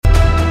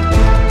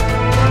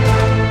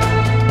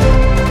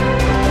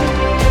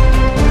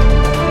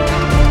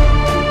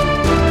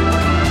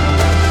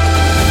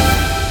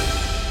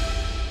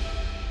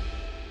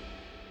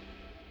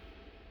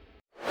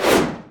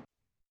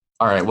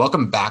right,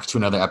 welcome back to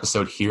another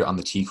episode here on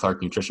the T.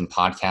 Clark Nutrition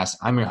Podcast.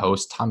 I'm your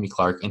host, Tommy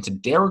Clark, and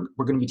today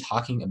we're going to be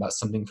talking about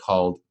something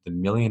called the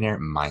Millionaire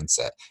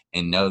Mindset.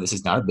 And no, this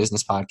is not a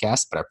business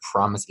podcast, but I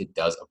promise it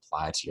does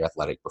apply to your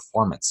athletic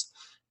performance.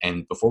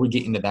 And before we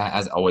get into that,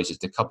 as always,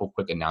 just a couple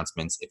quick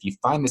announcements. If you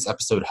find this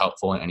episode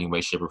helpful in any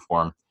way, shape, or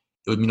form,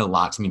 it would mean a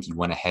lot to me if you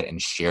went ahead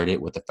and shared it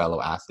with a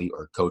fellow athlete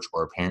or coach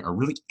or a parent or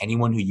really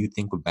anyone who you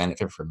think would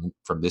benefit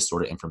from this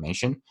sort of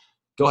information.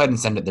 Go ahead and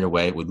send it their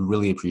way. We'd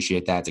really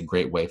appreciate that. It's a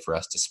great way for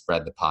us to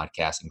spread the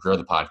podcast and grow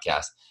the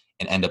podcast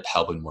and end up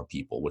helping more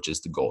people, which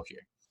is the goal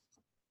here.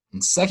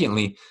 And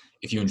secondly,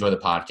 if you enjoy the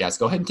podcast,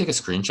 go ahead and take a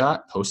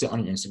screenshot, post it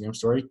on your Instagram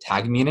story,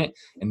 tag me in it.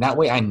 And that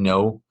way I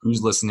know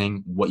who's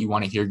listening, what you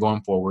want to hear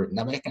going forward. And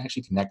that way I can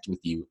actually connect with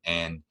you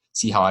and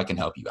see how I can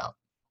help you out.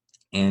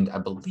 And I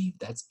believe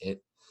that's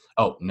it.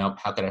 Oh, no,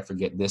 how could I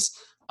forget this?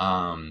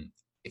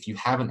 If you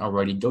haven't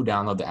already, go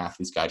download the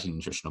Athlete's Guide to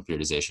Nutritional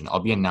Periodization. I'll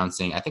be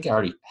announcing, I think I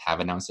already have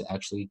announced it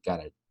actually, got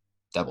to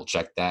double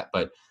check that,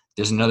 but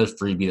there's another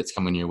freebie that's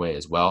coming your way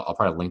as well. I'll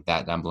probably link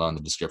that down below in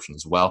the description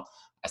as well.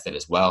 I said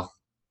as well,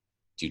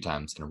 2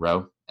 times in a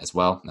row as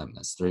well.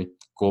 That's 3.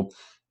 Cool.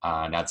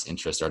 That's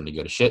interest starting to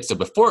go to shit. So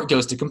before it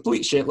goes to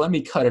complete shit, let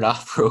me cut it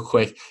off real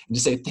quick and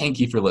just say thank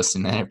you for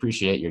listening. I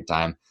appreciate your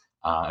time.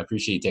 I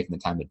appreciate you taking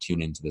the time to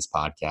tune into this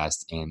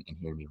podcast and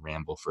hear me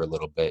ramble for a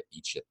little bit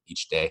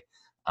each day.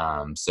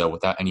 So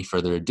without any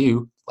further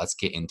ado, let's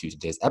get into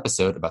today's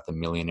episode about the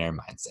millionaire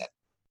mindset.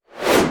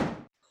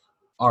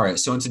 All right.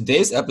 So in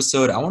today's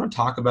episode, I want to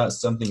talk about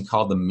something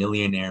called the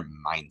millionaire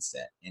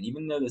mindset. And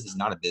even though this is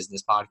not a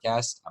business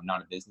podcast, I'm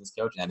not a business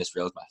coach, and I just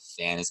realized my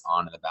fan is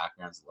on in the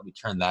background. So let me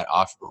turn that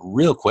off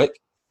real quick.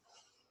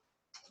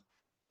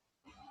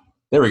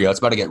 There we go. It's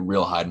about to get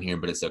real hot in here,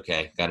 but it's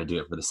okay. Got to do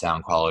it for the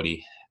sound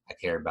quality. I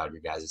care about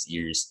your guys'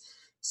 ears.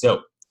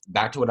 So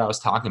back to what I was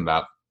talking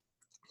about.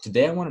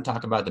 Today, I want to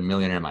talk about the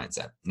millionaire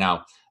mindset.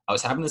 Now, I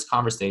was having this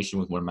conversation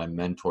with one of my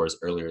mentors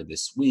earlier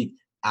last week,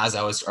 as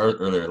I was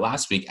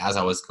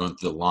going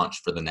through the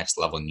launch for the Next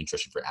Level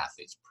Nutrition for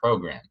Athletes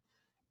program.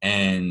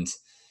 And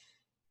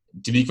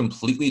to be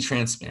completely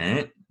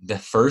transparent, the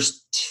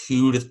first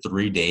 2 to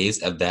 3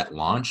 days of that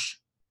launch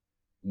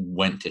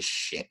went to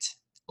shit,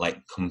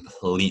 like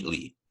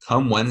completely.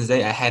 Come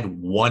Wednesday, I had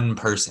one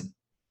person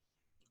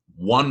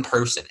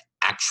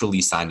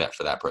actually signed up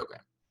for that program.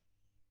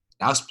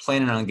 I was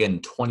planning on getting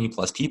 20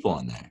 plus people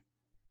in there.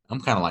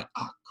 I'm kind of like,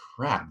 oh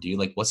crap, dude,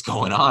 like what's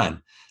going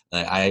on?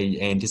 Like I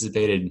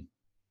anticipated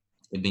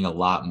there being a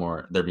lot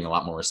more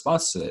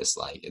response to this.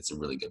 Like it's a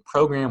really good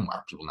program. Why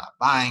are people not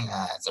buying?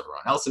 It's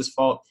everyone else's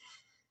fault.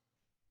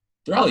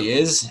 The reality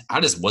is I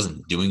just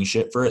wasn't doing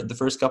shit for it the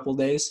first couple of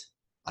days.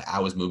 Like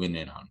I was moving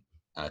in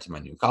on to my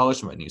new college,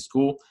 to my new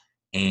school.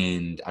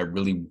 And I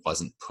really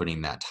wasn't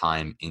putting that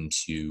time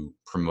into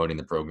promoting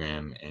the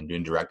program and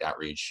doing direct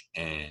outreach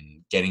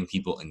and getting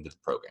people into the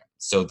program.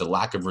 So the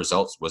lack of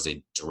results was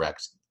a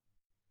direct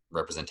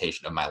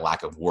representation of my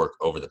lack of work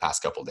over the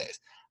past couple of days.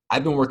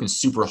 I've been working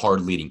super hard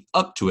leading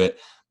up to it,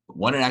 but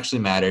when it actually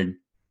mattered,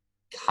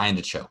 kind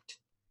of choked.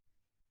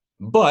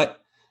 But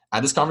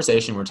at this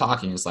conversation, we're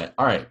talking, it's like,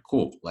 all right,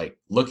 cool. Like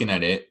looking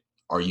at it,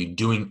 are you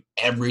doing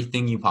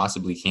everything you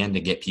possibly can to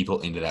get people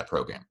into that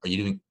program? Are you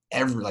doing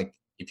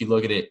if you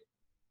look at it,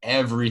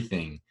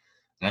 everything,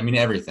 and I mean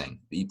everything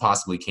that you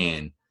possibly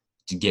can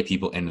to get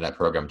people into that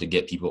program, to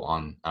get people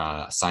on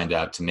signed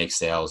up, to make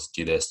sales,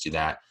 do this, do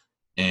that.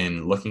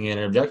 And looking at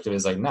an objective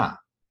is like, nah.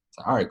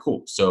 So, all right,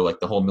 cool. So like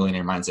the whole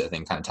millionaire mindset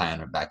thing, kind of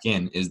tying it back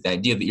in, is the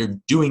idea that you're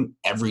doing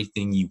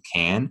everything you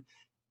can,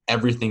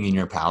 everything in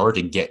your power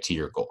to get to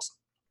your goals.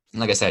 And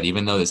like I said,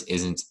 even though this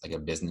isn't like a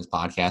business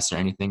podcast or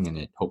anything, and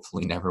it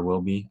hopefully never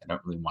will be, I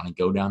don't really want to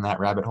go down that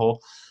rabbit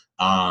hole.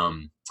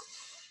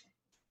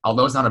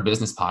 Although it's not a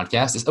business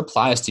podcast, this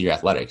applies to your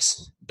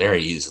athletics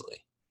very easily.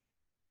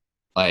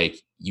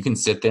 Like you can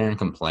sit there and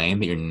complain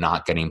that you're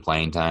not getting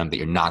playing time, that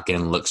you're not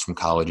getting looks from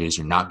colleges,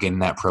 you're not getting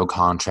that pro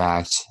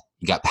contract,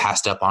 you got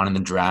passed up on in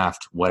the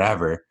draft,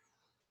 whatever.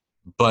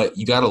 But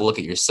you got to look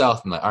at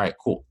yourself and like, all right,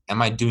 cool.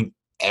 Am I doing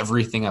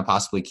everything I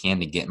possibly can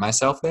to get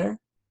myself there?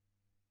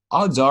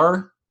 Odds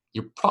are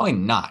you're probably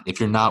not if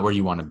you're not where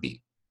you want to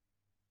be.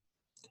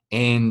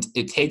 And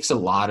it takes a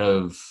lot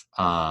of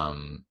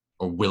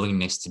or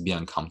willingness to be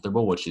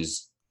uncomfortable, which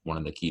is one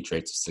of the key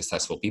traits of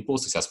successful people,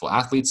 successful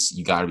athletes.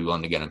 You got to be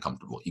willing to get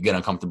uncomfortable. You get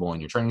uncomfortable in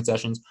your training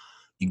sessions.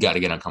 You got to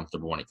get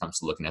uncomfortable when it comes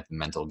to looking at the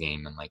mental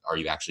game and like, are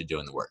you actually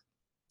doing the work?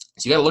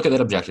 So you got to look at that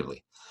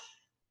objectively.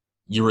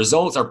 Your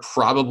results are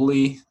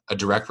probably a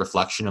direct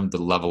reflection of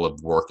the level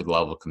of work, the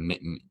level of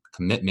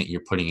commitment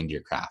you're putting into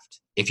your craft.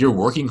 If you're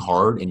working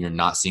hard and you're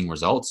not seeing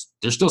results,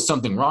 there's still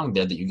something wrong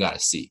there that you got to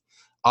see.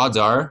 Odds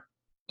are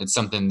it's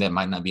something that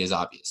might not be as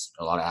obvious.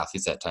 A lot of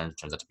athletes that turns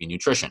out to be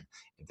nutrition.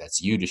 If that's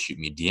you, just shoot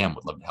me a DM.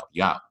 Would love to help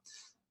you out.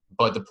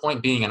 But the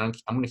point being, and I'm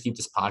going to keep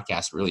this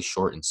podcast really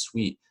short and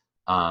sweet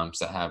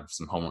because I have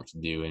some homework to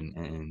do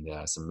and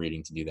some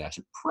reading to do that I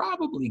should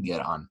probably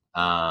get on.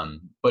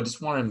 But just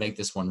want to make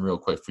this one real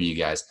quick for you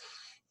guys.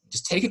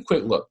 Just take a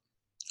quick look.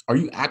 Are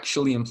you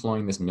actually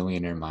employing this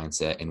millionaire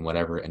mindset in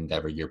whatever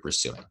endeavor you're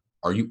pursuing?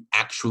 Are you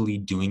actually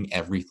doing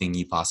everything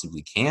you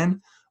possibly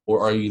can? Or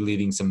are you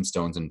leaving some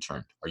stones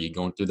unturned? Are you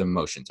going through the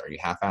motions? Are you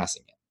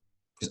half-assing it?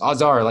 Because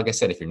odds are, like I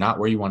said, if you're not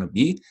where you want to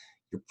be,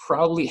 you're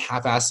probably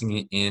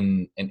half-assing it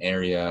in an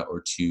area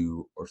or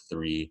two or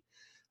three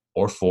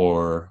or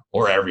four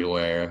or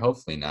everywhere.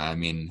 Hopefully not. I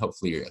mean,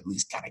 hopefully you're at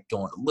least kind of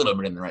going a little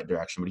bit in the right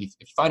direction. But if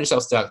you find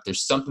yourself stuck,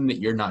 there's something that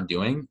you're not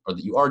doing or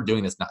that you are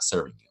doing that's not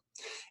serving you.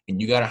 And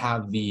you got to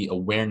have the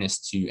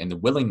awareness to and the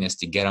willingness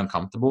to get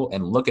uncomfortable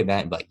and look at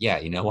that and be like, yeah,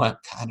 you know what?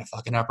 Kind of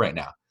fucking up right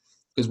now.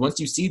 Because once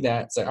you see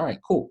that, it's like, all right,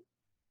 cool.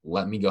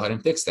 Let me go ahead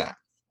and fix that.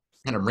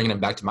 And I'm bringing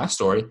it back to my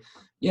story.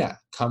 Yeah,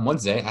 come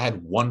Wednesday, I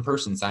had one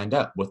person signed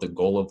up with a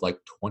goal of like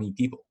 20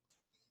 people.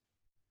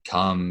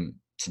 Come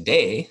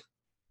today,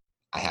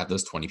 I have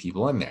those 20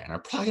 people in there. And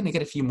I'm probably going to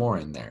get a few more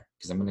in there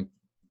because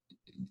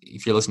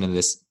if you're listening to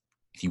this,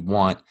 if you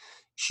want,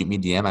 shoot me a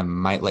DM. I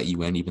might let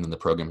you in even though the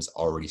program is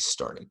already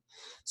started.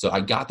 So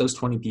I got those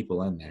 20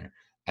 people in there.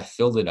 I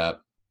filled it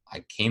up.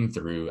 I came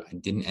through. I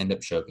didn't end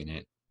up choking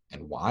it.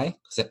 And why?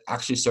 Because I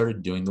actually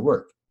started doing the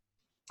work.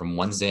 From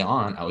Wednesday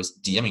on, I was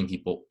DMing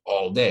people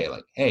all day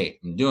like, hey,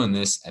 I'm doing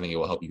this. I think it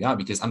will help you out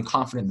because I'm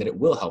confident that it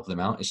will help them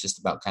out. It's just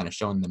about kind of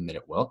showing them that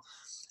it will.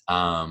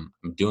 I'm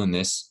doing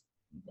this,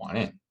 want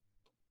in.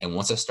 And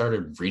once I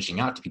started reaching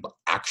out to people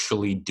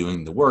actually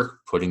doing the work,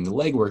 putting the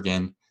legwork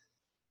in,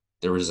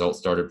 the results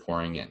started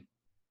pouring in.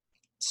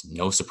 It's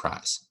no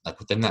surprise. Like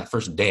within that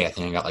first day, I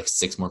think I got like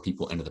 6 more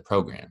people into the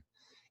program. And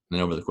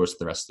then over the course of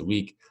the rest of the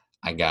week,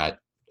 I got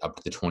up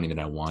to the 20 that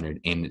I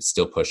wanted, and it's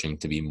still pushing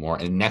to be more.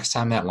 And next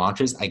time that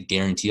launches, I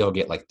guarantee I'll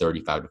get like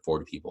 35 to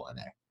 40 people in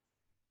there.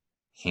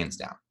 Hands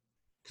down.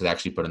 Because I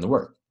actually put in the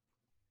work.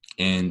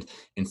 And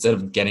instead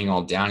of getting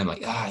all down and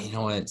like, you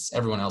know what, it's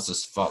everyone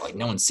else's fault. Like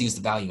no one sees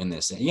the value in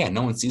this. Yeah,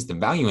 no one sees the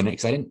value in it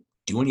because I didn't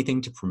do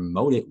anything to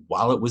promote it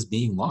while it was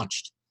being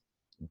launched.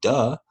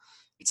 Duh.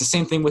 It's the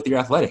same thing with your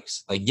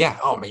athletics. Like, yeah,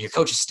 oh man, your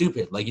coach is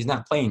stupid. Like he's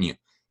not playing you.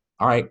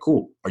 All right,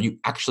 cool. Are you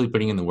actually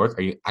putting in the work?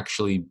 Are you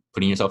actually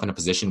putting yourself in a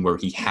position where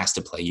he has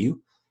to play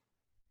you?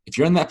 If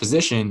you're in that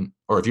position,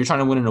 or if you're trying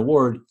to win an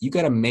award, you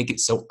got to make it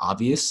so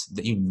obvious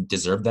that you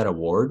deserve that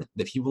award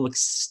that people look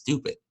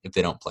stupid if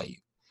they don't play you.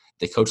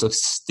 The coach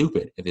looks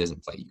stupid if he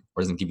doesn't play you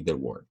or doesn't give you the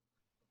award.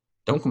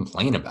 Don't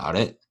complain about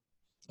it.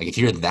 Like if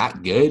you're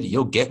that good,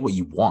 you'll get what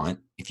you want.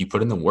 If you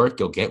put in the work,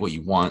 you'll get what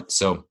you want.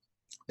 So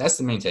that's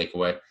the main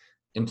takeaway.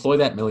 Employ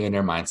that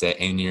millionaire mindset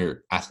in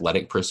your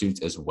athletic pursuits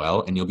as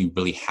well, and you'll be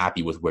really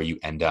happy with where you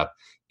end up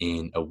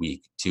in a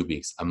week, 2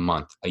 weeks, a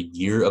month, a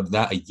year of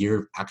that, a year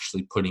of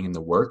actually putting in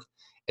the work,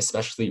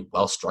 especially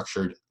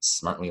well-structured,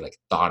 smartly like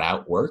thought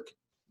out work.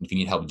 If you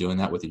need help doing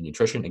that with your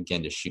nutrition,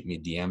 again, just shoot me a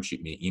DM,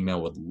 shoot me an email.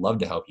 Would love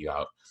to help you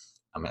out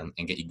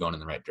and get you going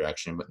in the right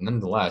direction. But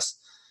nonetheless,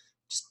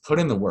 just put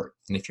in the work.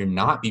 And if you're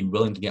not, be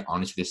willing to get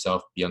honest with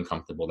yourself, be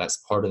uncomfortable. That's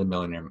part of the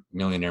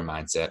millionaire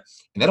mindset.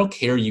 And that'll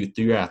carry you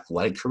through your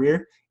athletic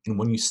career. And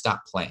when you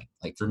stop playing,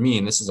 like for me,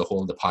 and this is a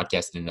whole other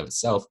podcast in and of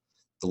itself,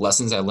 the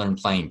lessons I learned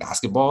playing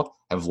basketball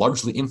have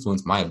largely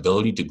influenced my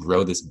ability to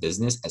grow this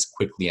business as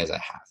quickly as I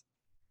have.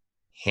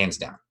 Hands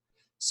down.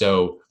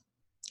 So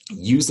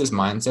use this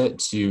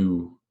mindset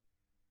to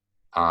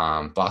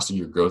foster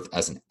your growth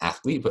as an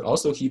athlete, but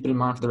also keep it in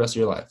mind for the rest of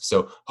your life.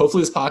 So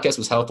hopefully this podcast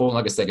was helpful.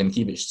 Like I said, I'm going to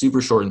keep it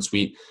super short and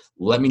sweet.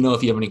 Let me know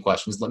if you have any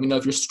questions. Let me know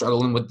if you're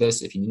struggling with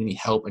this, if you need any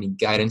help, any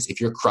guidance. If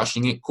you're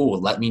crushing it,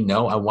 cool. Let me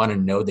know. I want to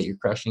know that you're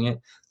crushing it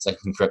so I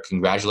can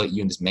congratulate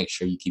you and just make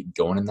sure you keep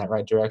going in that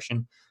right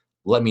direction.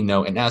 Let me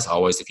know. And as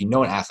always, if you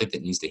know an athlete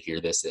that needs to hear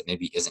this, that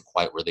maybe isn't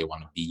quite where they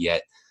want to be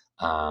yet,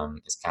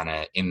 is kind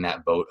of in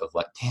that boat of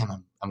like,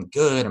 damn, I'm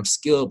good, I'm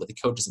skilled, but the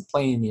coach isn't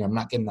playing me, I'm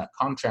not getting that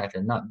contract,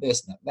 or not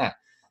this, not that.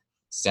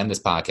 Send this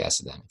podcast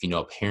to them. If you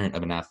know a parent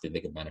of an athlete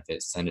that could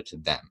benefit, send it to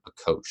them. A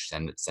coach,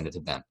 send it to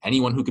them.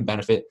 Anyone who could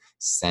benefit,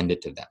 send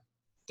it to them.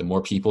 The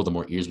more people, the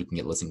more ears we can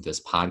get listening to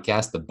this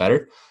podcast, the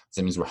better. So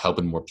that means we're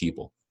helping more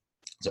people.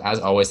 So as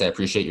always, I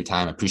appreciate your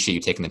time. I appreciate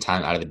you taking the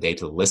time out of the day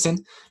to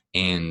listen.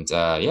 And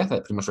that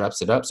pretty much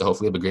wraps it up. So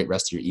hopefully you have a great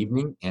rest of your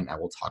evening, and I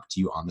will talk to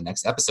you on the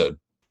next episode.